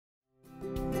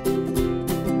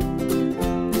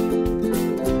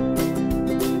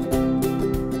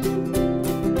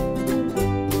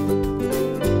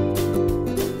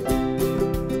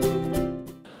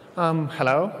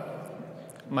Hello,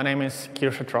 my name is Kir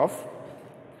Shatrov.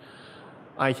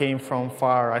 I came from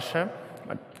far Russia,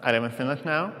 but I live in Finland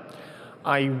now.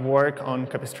 I work on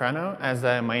Capistrano as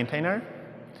a maintainer,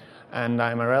 and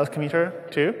I'm a Rails commuter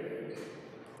too.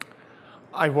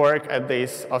 I work at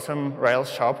this awesome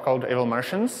Rails shop called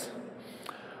Regressions.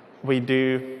 We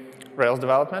do Rails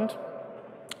development,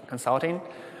 consulting.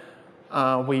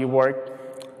 We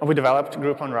developed a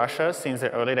group on Russia since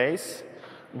the early days.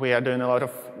 We are doing a lot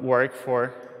of work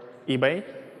for eBay,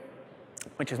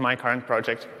 which is my current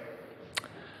project.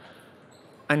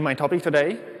 And my topic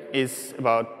today is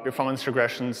about performance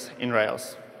regressions in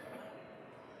Rails.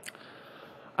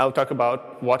 I'll talk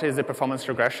about what is a performance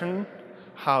regression,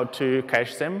 how to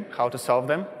catch them, how to solve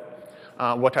them,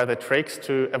 what are the tricks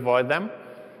to avoid them,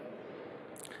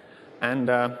 and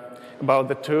about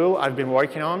the tool I've been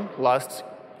working on last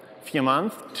few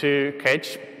months to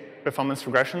catch performance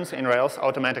regressions in Rails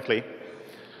automatically,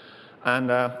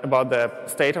 and about the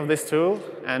state of this tool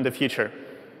and the future.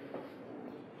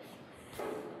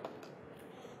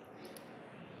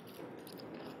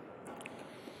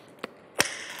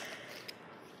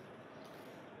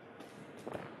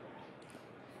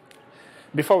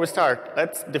 Before we start,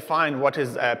 let's define what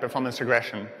is a performance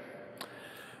regression.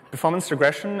 Performance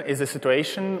regression is a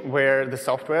situation where the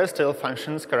software still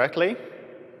functions correctly,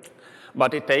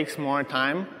 but it takes more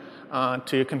time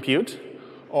to compute,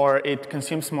 or it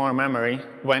consumes more memory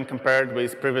when compared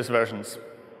with previous versions.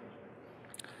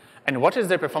 And what is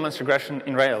the performance regression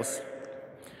in Rails?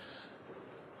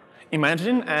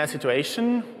 Imagine a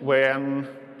situation where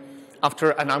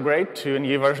after an upgrade to a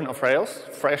new version of Rails,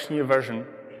 fresh new version,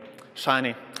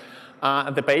 shiny,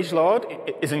 the page load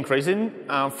is increasing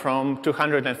from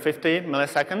 250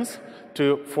 milliseconds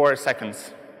to 4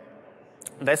 seconds.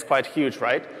 That's quite huge,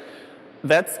 right?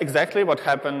 That's exactly what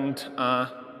happened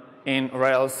in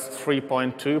Rails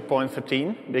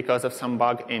 3.2.13 because of some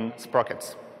bug in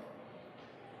sprockets.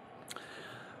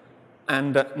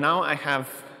 And now I have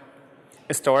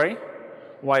a story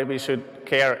why we should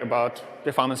care about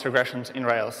performance regressions in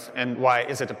Rails and why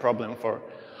is it a problem for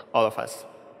all of us.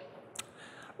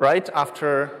 Right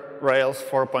after Rails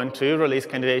 4.2 release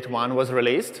candidate 1 was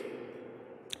released,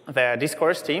 the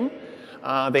Discourse team,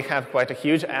 they have quite a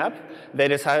huge app. They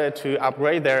decided to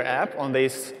upgrade their app on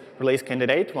this release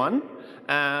candidate 1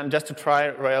 and just to try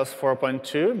Rails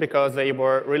 4.2 because they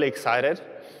were really excited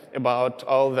about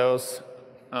all those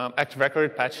active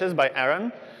record patches by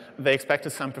Aaron. They expected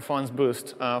some performance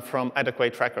boost from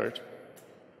adequate record.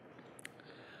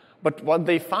 But what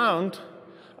they found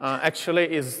actually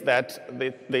is that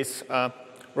this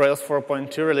Rails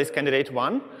 4.2 release candidate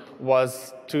 1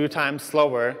 was 2 times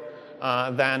slower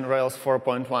than Rails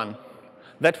 4.1.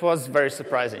 That was very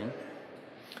surprising.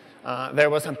 There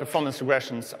were some performance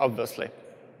regressions, obviously.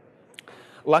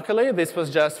 Luckily, this was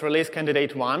just release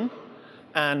candidate 1,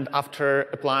 and after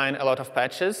applying a lot of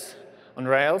patches on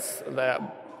Rails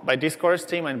by Discourse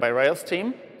team and by Rails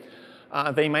team,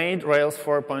 they made Rails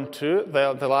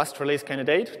 4.2, the last release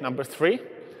candidate, number 3,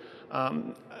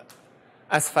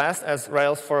 as fast as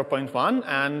Rails 4.1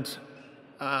 and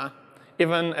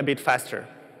even a bit faster.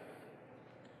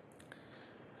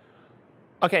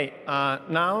 OK,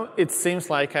 now it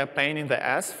seems like a pain in the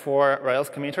ass for Rails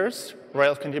commuters,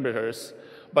 Rails contributors,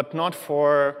 but not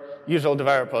for usual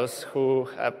developers who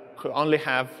only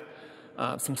have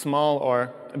some small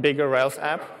or bigger Rails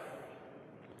app.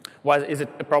 Why is it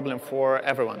a problem for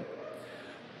everyone?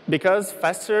 Because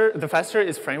the faster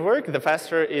is framework, the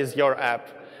faster is your app.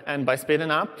 And by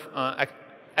speeding up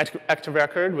active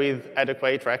record with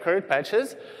adequate record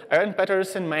patches, Aaron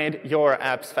Patterson made your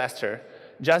apps faster,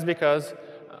 just because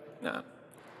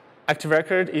active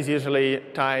record is usually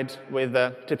tied with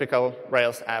the typical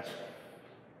Rails app.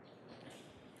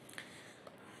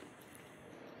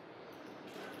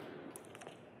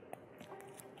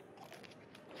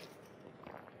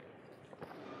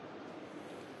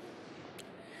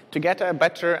 To get a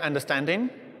better understanding,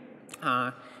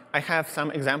 I have some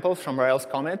examples from Rails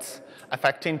commits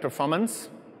affecting performance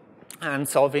and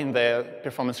solving the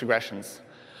performance regressions.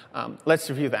 Let's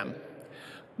review them.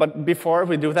 But before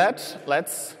we do that,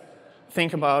 let's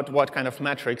think about what kind of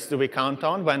metrics do we count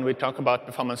on when we talk about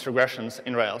performance regressions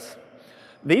in Rails.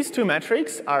 These 2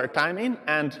 metrics are timing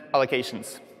and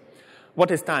allocations. What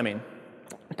is timing?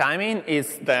 Timing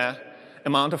is the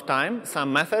amount of time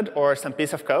some method or some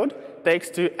piece of code takes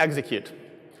to execute.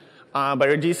 By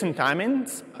reducing timing,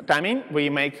 we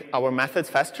make our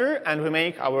methods faster and we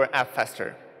make our app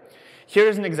faster. Here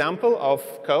is an example of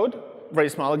code, very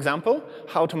small example,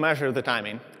 how to measure the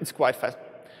timing. It's quite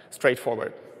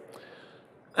straightforward.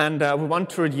 And we want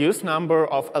to reduce number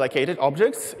of allocated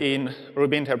objects in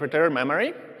Ruby interpreter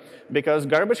memory, because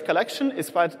garbage collection is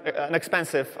quite an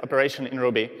expensive operation in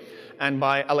Ruby. And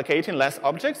by allocating less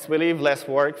objects, we leave less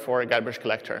work for a garbage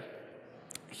collector.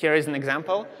 Here is an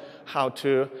example how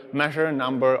to measure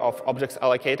number of objects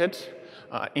allocated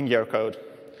in your code.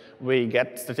 We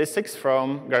get statistics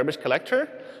from garbage collector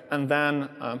and then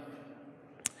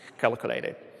calculate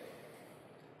it.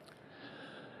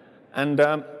 And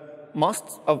a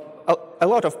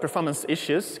lot of performance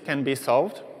issues can be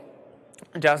solved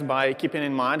just by keeping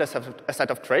in mind a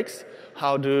set of tricks.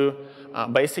 How do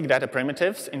basic data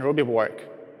primitives in Ruby work?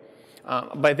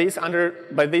 By these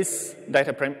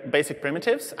basic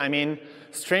primitives, I mean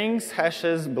strings,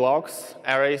 hashes, blocks,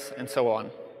 arrays, and so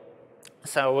on.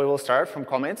 So we will start from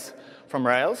commits from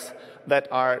Rails that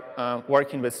are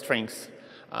working with strings,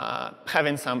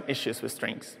 having some issues with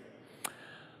strings.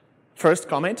 First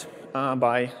commit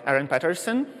by Aaron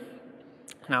Patterson.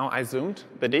 Now I zoomed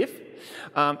the div.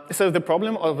 So the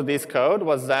problem of this code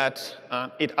was that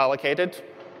it allocated.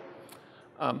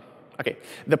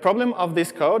 The problem of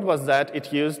this code was that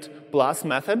it used plus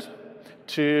method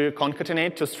to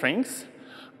concatenate two strings,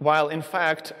 while in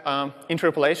fact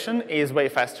interpolation is way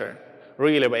faster,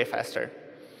 really way faster.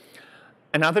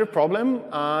 Another problem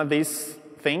this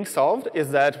thing solved is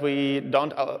that we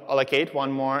don't allocate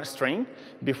one more string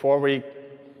before we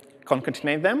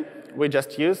concatenate them. We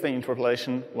just use the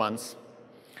interpolation once.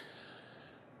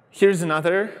 Here's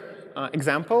another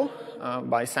example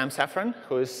by Sam Saffron,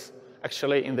 who is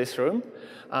actually in this room.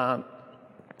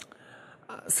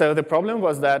 So the problem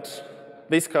was that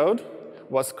this code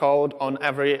was called on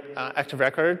every active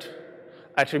record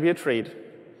attribute read.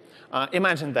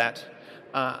 Imagine that.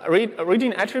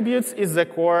 Reading attributes is the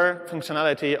core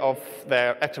functionality of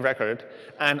the active record.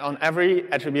 And on every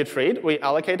attribute read, we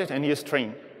allocated a new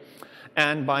string.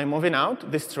 And by moving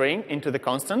out this string into the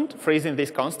constant, freezing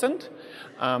this constant,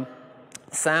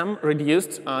 Sam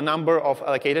reduced a number of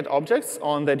allocated objects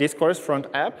on the discourse front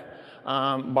app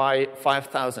by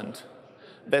 5,000.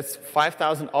 That's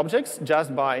 5,000 objects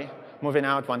just by moving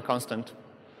out one constant,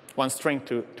 one string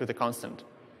to the constant.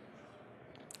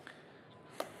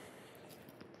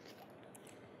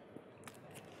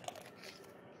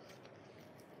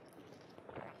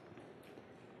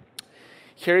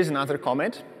 Here is another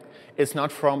commit. It's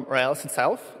not from Rails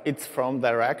itself. It's from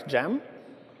the Rack gem.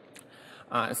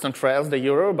 It's not Rails the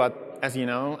Euro, but as you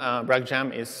know, Rack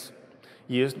gem is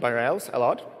used by Rails a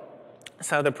lot.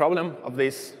 So the problem of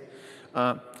this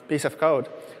piece of code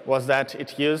was that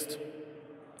it used,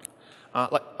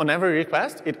 on every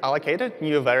request, it allocated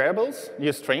new variables,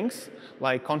 new strings,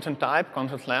 like content type,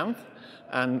 content length,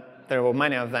 and there were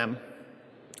many of them.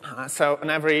 So on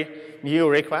every new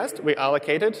request, we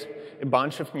allocated a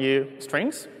bunch of new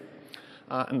strings,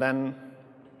 and then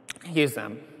use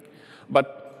them.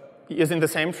 But using the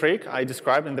same trick I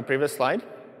described in the previous slide,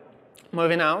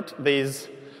 moving out these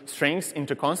strings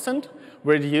into constant,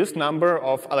 we reduced number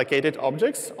of allocated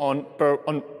objects on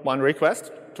one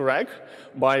request to Rack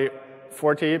by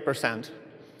 40%.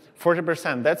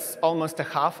 40%, that's almost a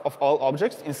half of all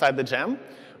objects inside the gem.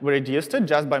 We reduced it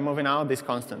just by moving out these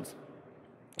constants.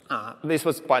 This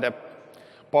was quite a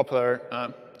popular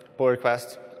pull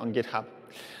request on GitHub.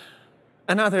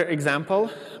 Another example,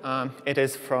 it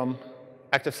is from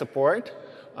active support.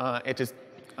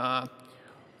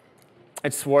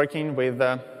 It's working with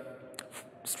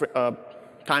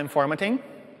time formatting.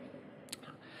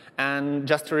 And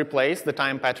just to replace the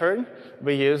time pattern,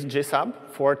 we use gsub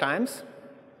 4 times,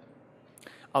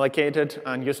 allocated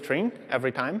a new string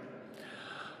every time.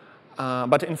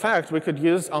 But in fact, we could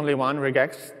use only one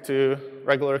regex to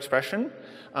regular expression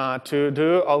to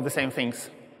do all the same things.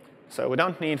 So we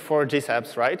don't need 4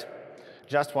 gsubs, right?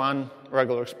 Just one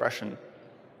regular expression.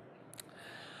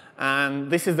 And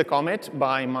this is the commit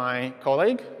by my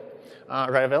colleague,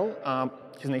 Revel.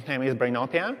 His nickname is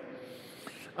Brainopia.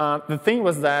 The thing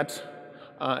was that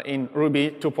in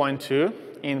Ruby 2.2,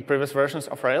 in previous versions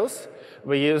of Rails,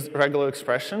 we used regular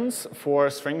expressions for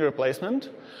string replacement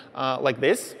like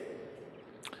this,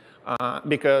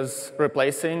 because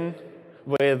replacing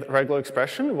with regular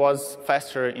expression was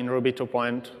faster in Ruby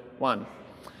 2.1.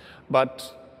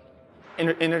 But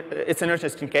it's an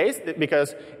interesting case,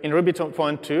 because in Ruby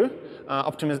 2.2,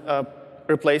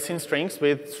 replacing strings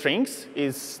with strings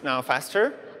is now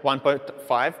faster,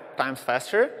 1.5 times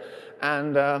faster.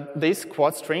 And this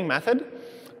quad string method,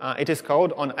 it is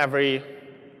called on every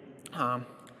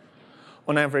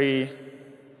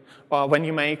when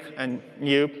you make a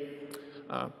new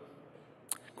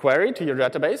query to your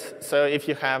database. So if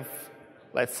you have,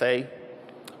 let's say,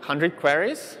 100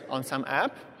 queries on some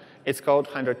app, it's called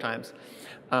 100 times.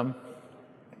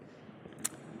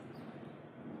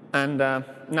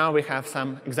 Now we have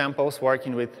some examples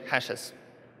working with hashes.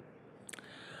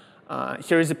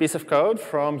 Here is a piece of code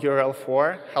from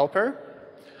URL4 helper.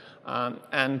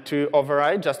 And to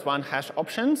override just one hash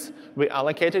options, we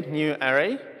allocated new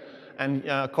array and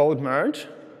code merge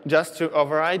just to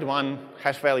override one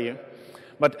hash value.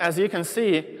 But as you can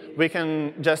see, we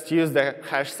can just use the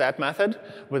hash set method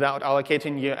without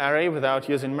allocating new array, without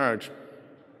using merge.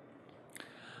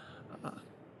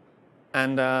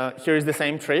 Here is the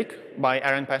same trick by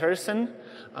Aaron Patterson.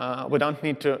 We don't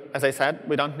need to, as I said,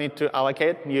 we don't need to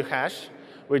allocate new hash.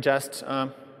 We just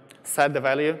set the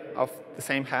value of the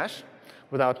same hash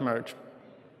without merge.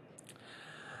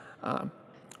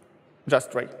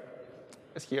 Just right,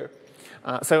 it's here.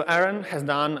 So Aaron has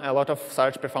done a lot of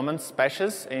such performance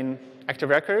patches in Active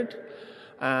Record,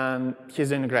 and he's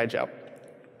doing a great job.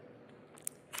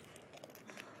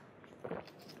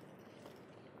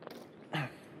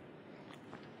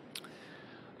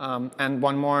 And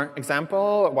one more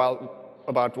example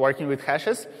about working with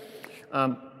hashes.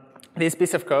 This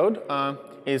piece of code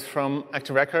is from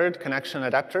Active Record connection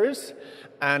adapters,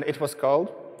 and it was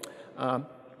called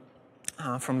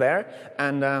from there.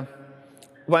 And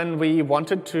when we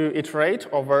wanted to iterate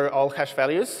over all hash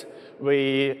values,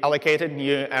 we allocated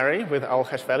new array with all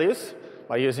hash values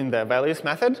by using the values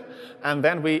method, and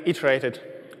then we iterated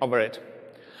over it.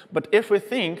 But if we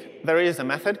think there is a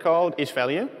method called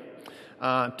eachValue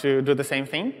to do the same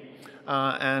thing,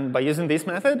 and by using this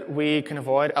method, we can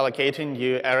avoid allocating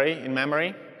new array in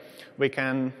memory. We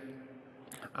can,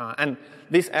 and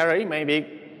this array may be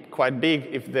quite big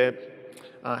if the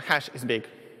hash is big.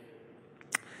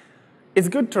 It's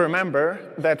good to remember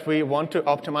that we want to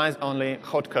optimize only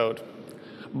hot code.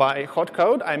 By hot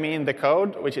code, I mean the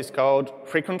code which is called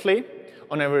frequently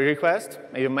on every request,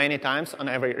 maybe many times on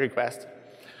every request.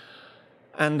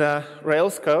 And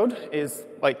Rails code is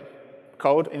like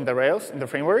code in the Rails, in the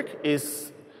framework,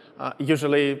 is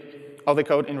usually all the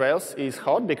code in Rails is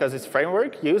hot because it's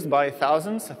framework used by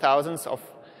thousands and thousands of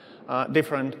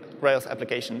different Rails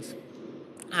applications.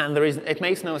 And the reason it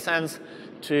makes no sense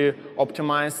to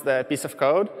optimize the piece of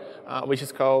code, which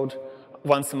is code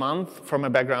once a month from a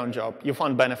background job. You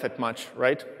won't benefit much,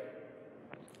 right?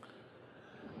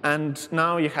 And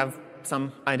now you have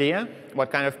some idea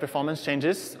what kind of performance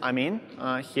changes I mean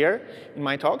here in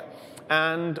my talk.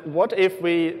 And what if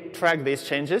we track these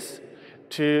changes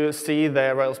to see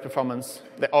the Rails performance,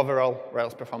 the overall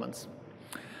Rails performance?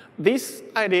 This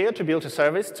idea to build a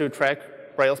service to track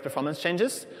Rails performance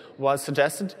changes was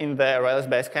suggested in the Rails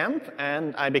Basecamp,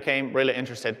 and I became really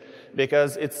interested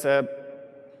because it's a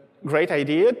great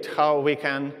idea how we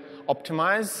can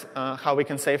optimize, how we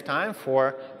can save time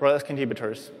for Rails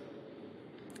contributors.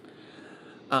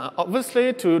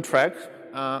 Obviously, to track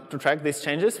these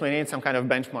changes, we need some kind of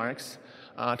benchmarks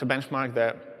to benchmark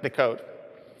the code.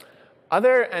 Are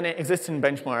there any existing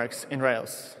benchmarks in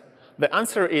Rails? The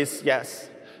answer is yes.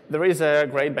 There is a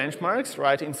great benchmarks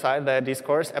right inside the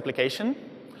Discourse application.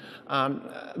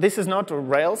 This is not a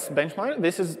Rails benchmark.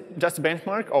 This is just a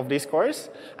benchmark of Discourse,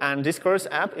 and Discourse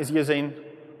app is using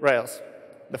Rails,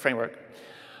 the framework.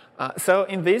 So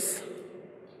in this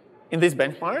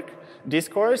benchmark,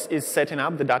 Discourse is setting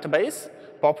up the database,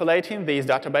 populating this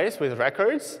database with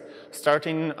records,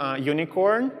 starting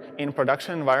Unicorn in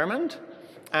production environment,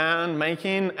 and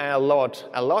making a lot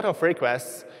of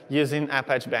requests using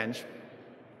Apache Bench.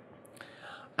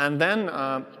 And then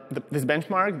this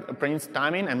benchmark prints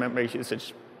timing and memory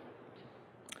usage.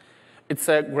 It's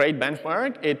a great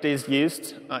benchmark. It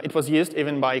was used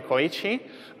even by Koichi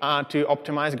to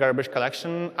optimize garbage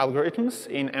collection algorithms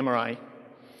in MRI.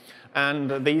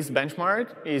 And this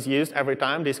benchmark is used every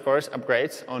time Discourse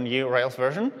upgrades on new Rails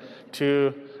version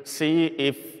to see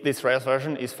if this Rails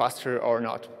version is faster or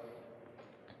not.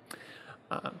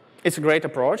 It's a great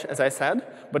approach, as I said,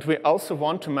 but we also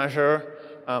want to measure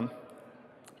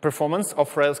performance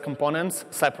of Rails components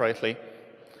separately.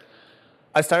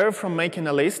 I started from making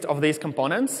a list of these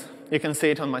components. You can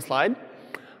see it on my slide.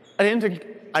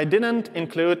 I didn't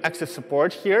include active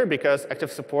support here because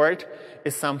active support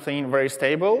is something very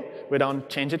stable. We don't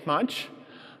change it much,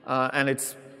 and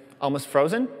it's almost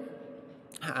frozen.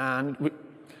 And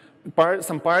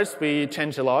some parts we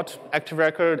change a lot: active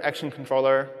record, action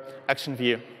controller, action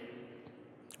view.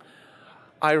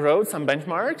 I wrote some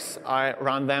benchmarks. I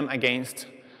ran them against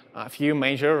a few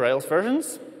major Rails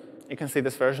versions. You can see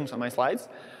these versions on my slides.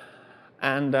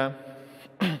 And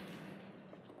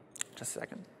just a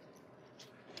second.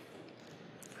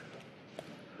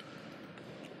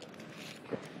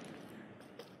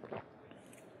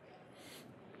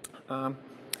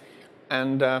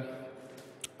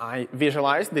 I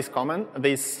visualized these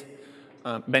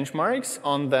benchmarks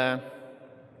on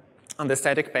the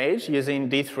static page using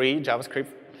D3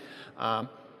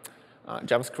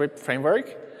 JavaScript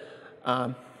framework.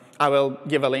 I will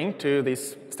give a link to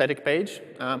this static page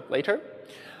later.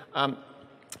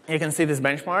 You can see these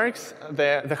benchmarks.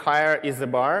 The higher is the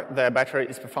bar, the better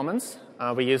is performance.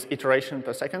 We use iteration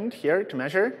per second here to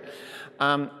measure.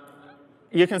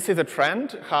 You can see the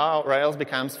trend, how Rails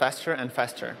becomes faster and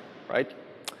faster, right?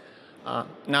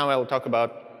 Now I'll talk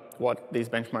about what these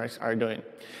benchmarks are doing.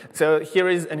 So here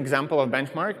is an example of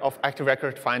benchmark of active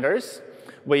record finders.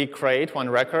 We create one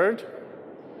record.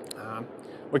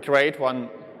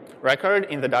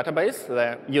 In the database,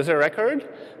 the user record,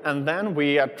 and then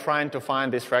we are trying to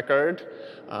find this record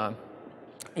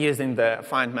using the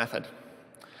find method.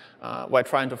 We're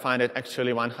trying to find it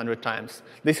actually 100 times.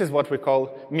 This is what we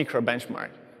call micro benchmark.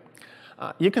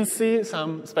 You can see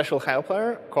some special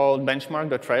helper called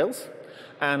benchmark.rails,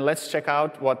 and let's check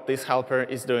out what this helper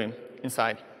is doing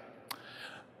inside.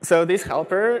 So this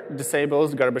helper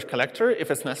disables garbage collector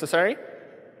if it's necessary.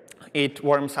 It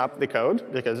warms up the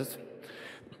code because it's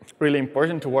really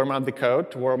important to warm up the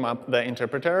code, to warm up the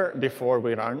interpreter before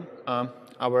we run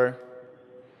our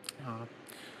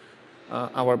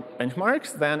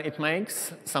benchmarks. Then it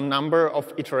makes some number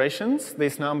of iterations.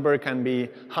 This number can be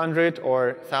 100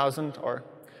 or 1,000 or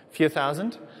few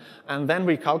thousand. And then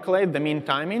we calculate the mean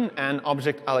timing and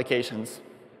object allocations.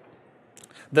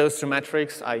 Those two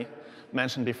metrics I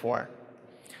mentioned before.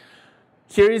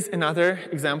 Here is another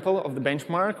example of the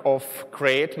benchmark of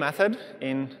create method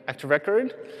in active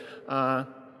record.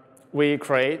 We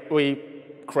create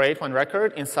one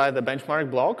record inside the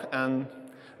benchmark block and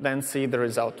then see the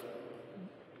result.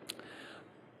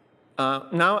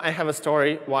 Now I have a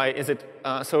story. Why is it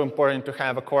so important to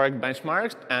have a correct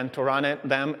benchmark and to run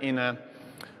them in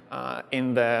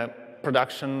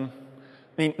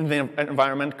the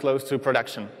environment close to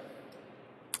production?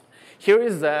 Here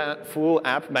is the full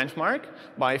app benchmark.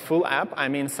 By full app, I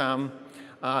mean some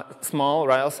small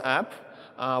Rails app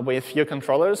with few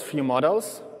controllers, few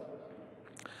models.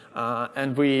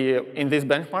 And in this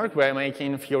benchmark, we're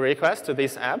making few requests to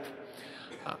this app.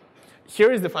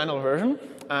 Here is the final version.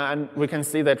 And we can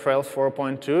see that Rails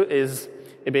 4.2 is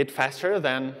a bit faster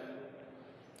than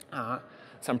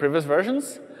some previous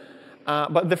versions.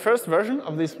 But the first version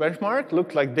of this benchmark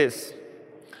looked like this.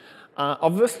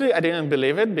 Obviously, I didn't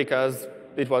believe it because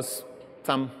it was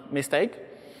some mistake.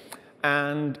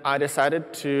 And I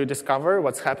decided to discover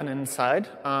what's happening inside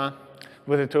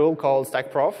with a tool called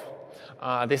StackProf.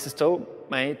 This is a tool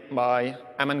made by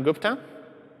Aman Gupta.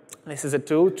 This is a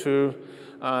tool to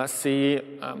see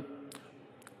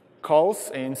calls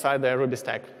inside the Ruby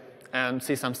stack and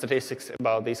see some statistics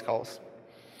about these calls.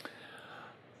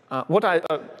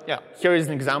 Here is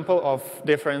an example of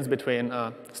difference between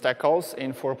stack calls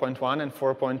in 4.1 and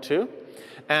 4.2.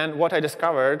 And what I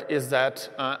discovered is that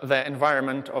the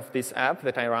environment of this app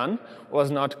that I run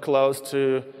was not close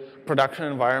to production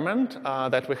environment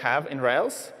that we have in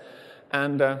Rails.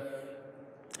 And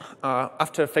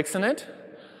after fixing it,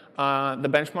 the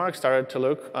benchmark started to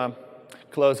look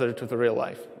closer to the real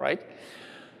life, right?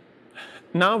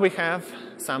 Now we have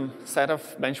some set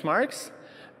of benchmarks.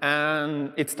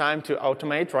 And it's time to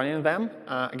automate running them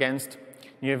against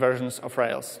new versions of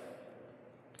Rails.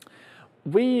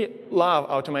 We love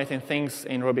automating things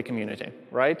in Ruby community,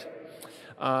 right?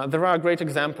 There are great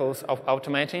examples of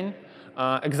automating.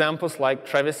 Examples like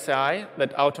Travis CI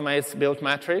that automates build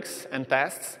metrics and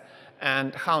tests,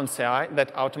 and Hound CI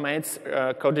that automates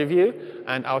code review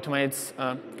and automates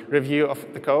review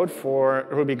of the code for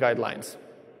Ruby guidelines.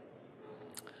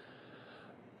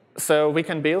 So we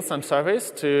can build some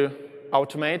service to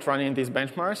automate running these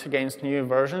benchmarks against new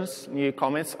versions, new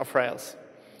commits of Rails.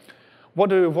 What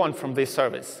do we want from this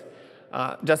service?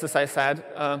 Just as I said,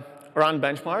 run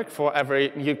benchmark for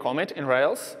every new commit in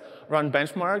Rails, run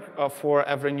benchmark for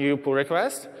every new pull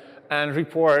request, and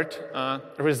report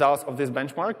results of this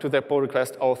benchmark to the pull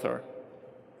request author.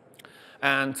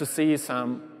 And to see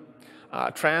some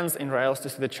trends in Rails, to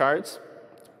see the charts,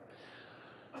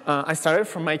 I started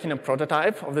from making a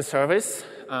prototype of the service.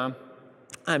 I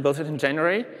built it in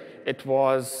January. It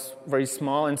was very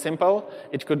small and simple.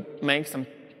 It could make some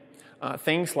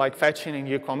things like fetching a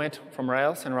new commit from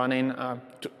Rails and running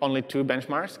only 2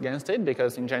 benchmarks against it,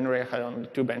 because in January I had only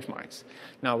 2 benchmarks.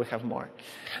 Now we have more.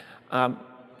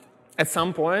 At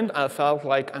some point, I felt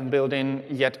like I'm building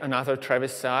yet another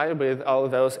Travis CI with all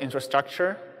those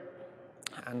infrastructure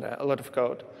and a lot of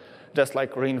code, just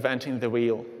like reinventing the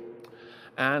wheel.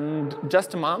 And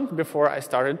just a month before I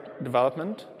started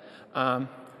development,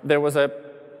 there was a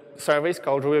service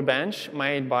called Ruby Bench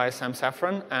made by Sam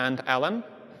Saffron and Alan.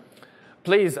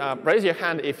 Please raise your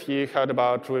hand if you heard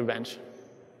about Ruby Bench.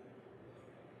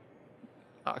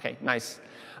 OK, nice.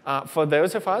 For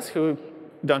those of us who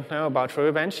don't know about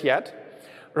Ruby Bench yet,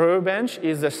 Ruby Bench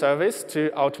is a service to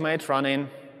automate running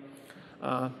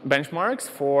benchmarks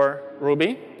for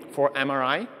Ruby, for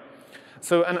MRI.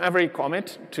 So on every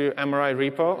commit to MRI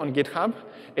repo on GitHub,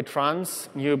 it runs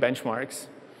new benchmarks.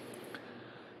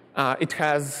 It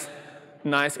has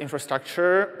nice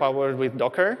infrastructure powered with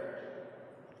Docker.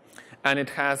 And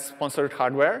it has sponsored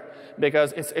hardware,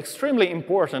 because it's extremely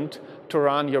important to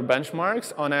run your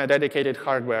benchmarks on a dedicated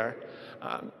hardware.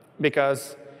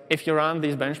 Because if you run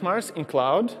these benchmarks in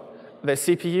cloud, the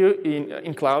CPU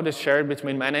in cloud is shared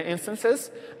between many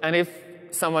instances. And if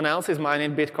someone else is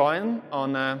mining Bitcoin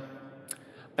on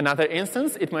another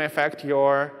instance, it may affect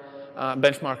your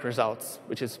benchmark results,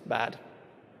 which is bad.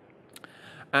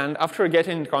 And after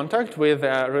getting in contact with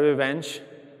Ruby Bench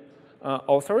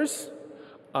authors,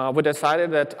 we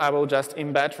decided that I will just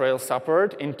embed Rails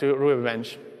support into Ruby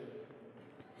Bench.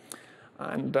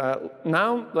 And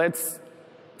now let's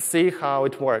see how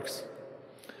it works.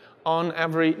 On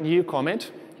every new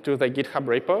commit to the GitHub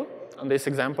repo, on this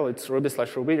example, it's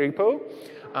ruby/ruby repo,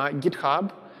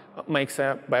 GitHub makes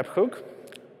a webhook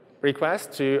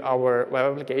request to our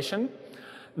web application.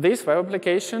 This web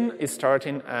application is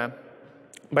starting a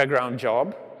background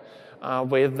job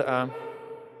with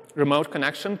remote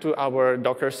connection to our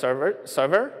Docker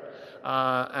server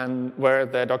and where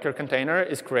the Docker container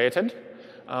is created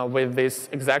with this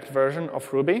exact version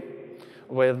of Ruby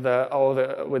with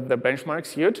the benchmark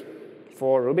suite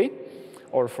for Ruby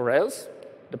or for Rails,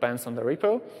 depends on the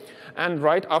repo. And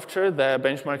right after the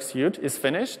benchmark suite is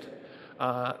finished,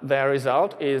 the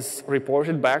result is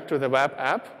reported back to the web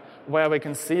app where we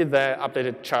can see the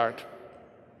updated chart.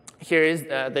 Here is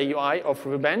the UI of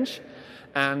Ruby Bench,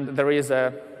 and there is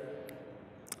a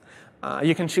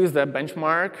you can choose the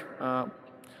benchmark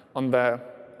on the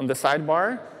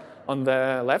sidebar on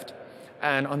the left,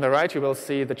 and on the right you will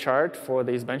see the chart for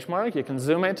this benchmark. You can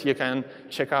zoom it, you can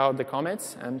check out the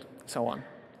commits, and so on.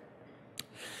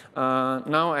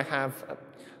 Now I have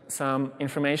some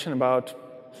information about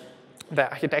the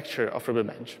architecture of Ruby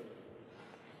Bench.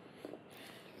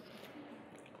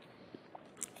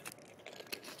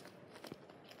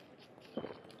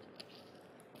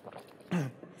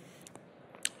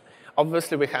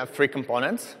 Obviously, we have 3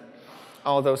 components.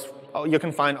 You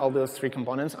can find all those 3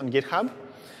 components on GitHub.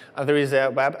 There is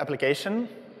a web application.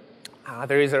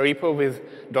 There is a repo with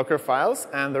Docker files.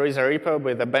 And there is a repo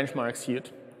with a benchmark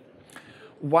suite.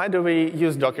 Why do we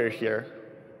use Docker here?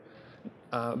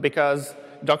 Because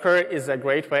Docker is a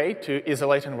great way to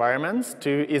isolate environments,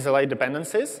 to isolate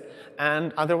dependencies.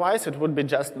 And otherwise, it would be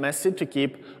just messy to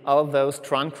keep all those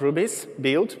trunk Rubies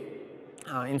built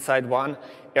inside one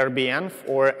RBN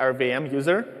or RVM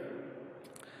user.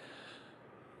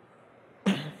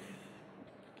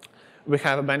 We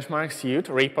have a benchmark suite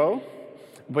repo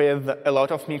with a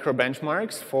lot of micro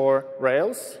benchmarks for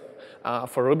Rails,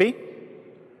 for Ruby.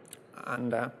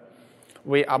 And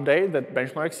we update the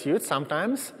benchmark suite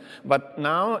sometimes, but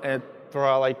now there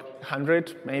are like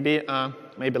 100,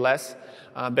 maybe less,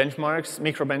 benchmarks,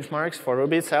 micro benchmarks for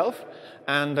Ruby itself,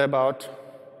 and about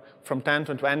from 10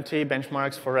 to 20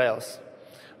 benchmarks for Rails.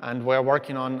 And we're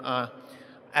working on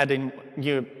adding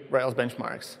new Rails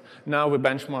benchmarks. Now we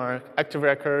benchmark active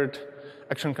record,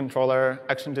 action controller,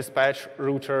 action dispatch,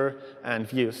 router, and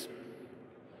views.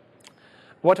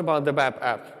 What about the web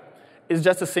app? It's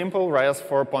just a simple Rails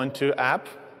 4.2 app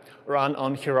run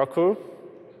on Heroku.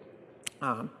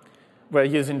 We're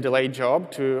using delayed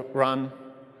job to run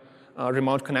a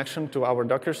remote connection to our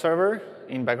Docker server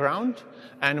in background.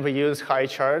 And we use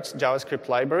HiCharts JavaScript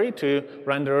library to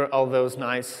render all those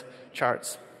nice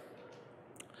charts.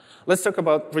 Let's talk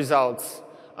about results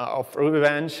of Ruby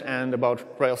Bench and about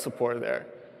Rails support there.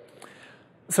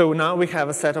 So now we have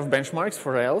a set of benchmarks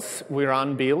for Rails. We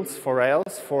run builds for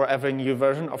Rails for every new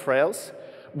version of Rails.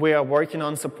 We are working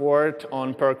on support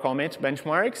on per commit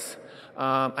benchmarks.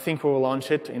 I think we will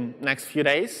launch it in the next few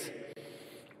days.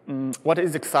 What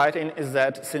is exciting is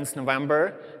that since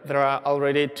November, there are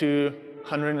already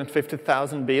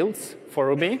 250,000 builds for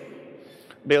Ruby,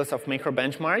 builds of micro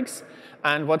benchmarks.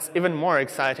 And what's even more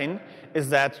exciting is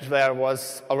that there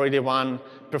was already one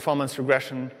performance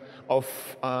regression of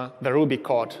the Ruby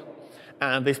code.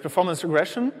 And this performance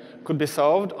regression could be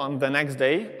solved on the next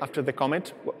day after the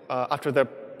commit, after the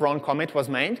wrong commit was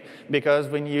made, because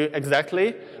we knew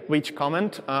exactly which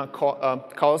comment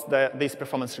caused this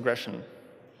performance regression.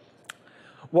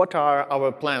 What are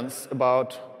our plans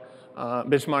about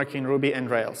benchmarking Ruby and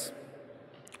Rails?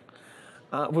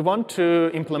 We want to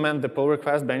implement the pull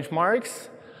request benchmarks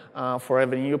for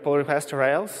every new pull request to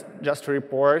Rails, just to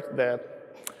report the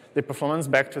performance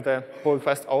back to the pull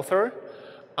request author.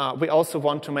 We also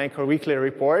want to make weekly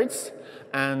reports.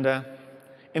 And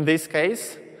in this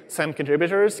case, some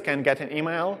contributors can get an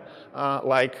email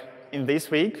like in this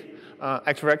week,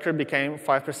 Active Directory became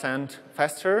 5%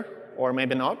 faster, or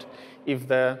maybe not. If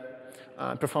the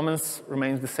performance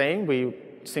remains the same, we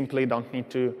simply don't need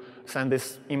to send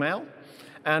this email.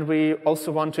 And we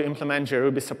also want to implement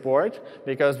JRuby support,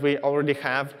 because we already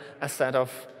have a set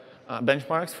of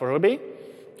benchmarks for Ruby,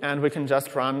 and we can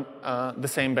just run the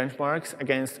same benchmarks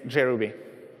against JRuby.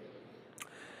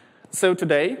 So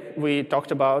today, we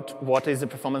talked about what is a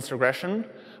performance regression,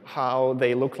 how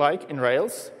they look like in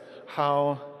Rails,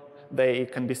 how they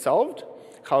can be solved,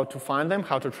 how to find them,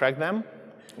 how to track them,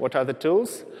 what are the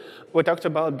tools. We talked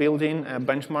about building a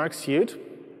benchmark suite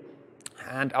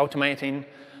and automating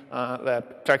the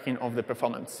tracking of the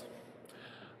performance.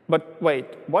 But wait,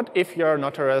 what if you're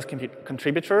not a Rails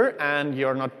contributor and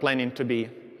you're not planning to be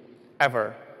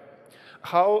ever?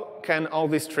 How can all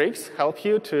these tricks help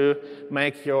you to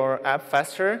make your app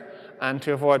faster and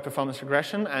to avoid performance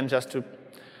regression and just to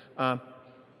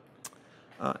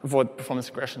avoid performance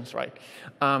regressions, right?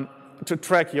 To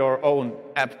track your own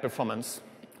app performance.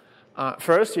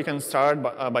 First, you can start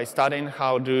by studying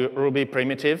how do Ruby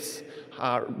primitives,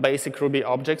 basic Ruby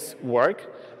objects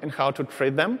work, and how to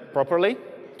treat them properly.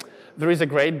 There is a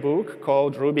great book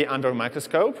called Ruby Under a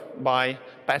Microscope by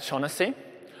Pat Shaughnessy.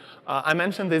 I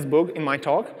mentioned this book in my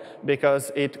talk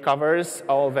because it covers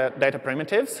all the data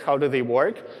primitives, how do they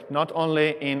work, not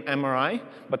only in MRI,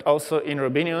 but also in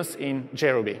Rubinius in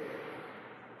JRuby.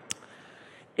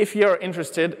 If you're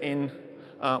interested in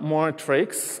more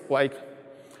tricks like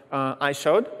I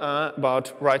showed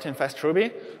about writing fast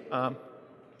Ruby,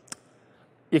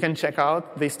 you can check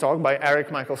out this talk by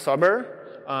Eric Michael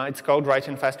Sober. It's called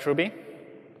Writing Fast Ruby.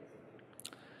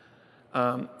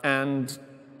 And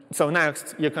so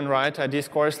next, you can write a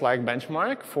discourse-like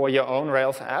benchmark for your own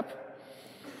Rails app.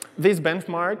 This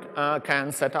benchmark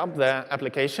can set up the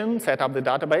application, set up the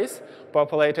database,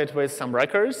 populate it with some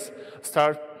records,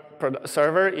 start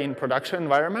server in production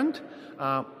environment,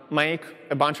 make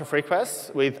a bunch of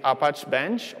requests with Apache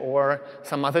Bench or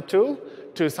some other tool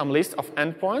to some list of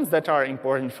endpoints that are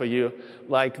important for you,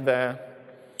 like the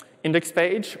index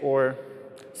page or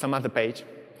some other page.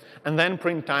 And then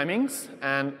print timings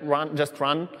and just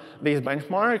run this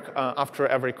benchmark after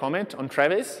every commit on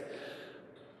Travis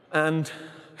and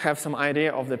have some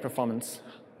idea of the performance.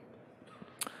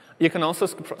 You can also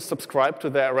subscribe to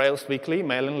the Rails Weekly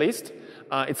mailing list.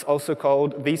 It's also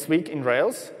called This Week in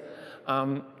Rails.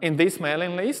 In this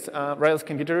mailing list, Rails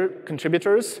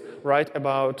contributors write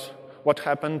about what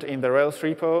happened in the Rails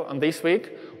repo on this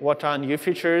week, what are new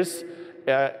features,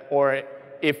 or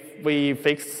if we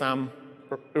fixed some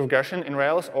regression in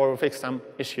Rails or fixed some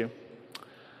issue.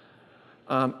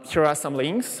 Here are some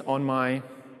links on my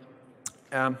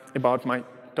about my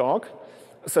talk.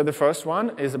 So the first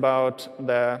one is about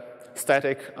the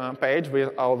static page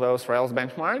with all those Rails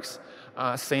benchmarks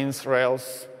since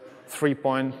Rails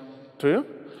 3.2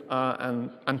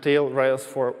 and until Rails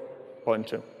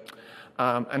 4.2.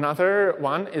 Another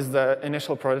one is the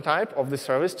initial prototype of the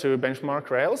service to benchmark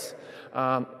Rails.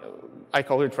 I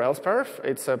call it RailsPerf.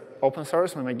 It's an open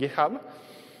source on my GitHub.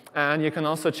 And you can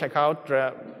also check out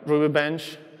the Ruby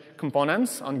Bench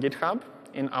components on GitHub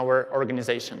in our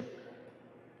organization.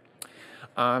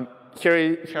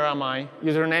 Here are my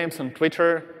usernames on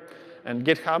Twitter and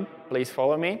GitHub. Please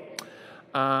follow me.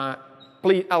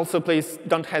 Please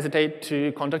don't hesitate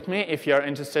to contact me if you're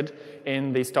interested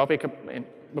in this topic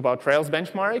about Rails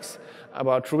benchmarks,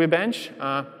 about Ruby Bench.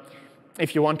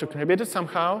 If you want to contribute it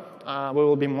somehow, we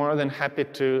will be more than happy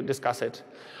to discuss it.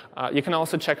 You can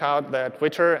also check out the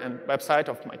Twitter and website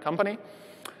of my company.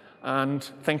 And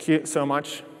thank you so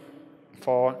much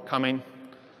for coming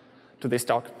to this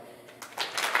talk.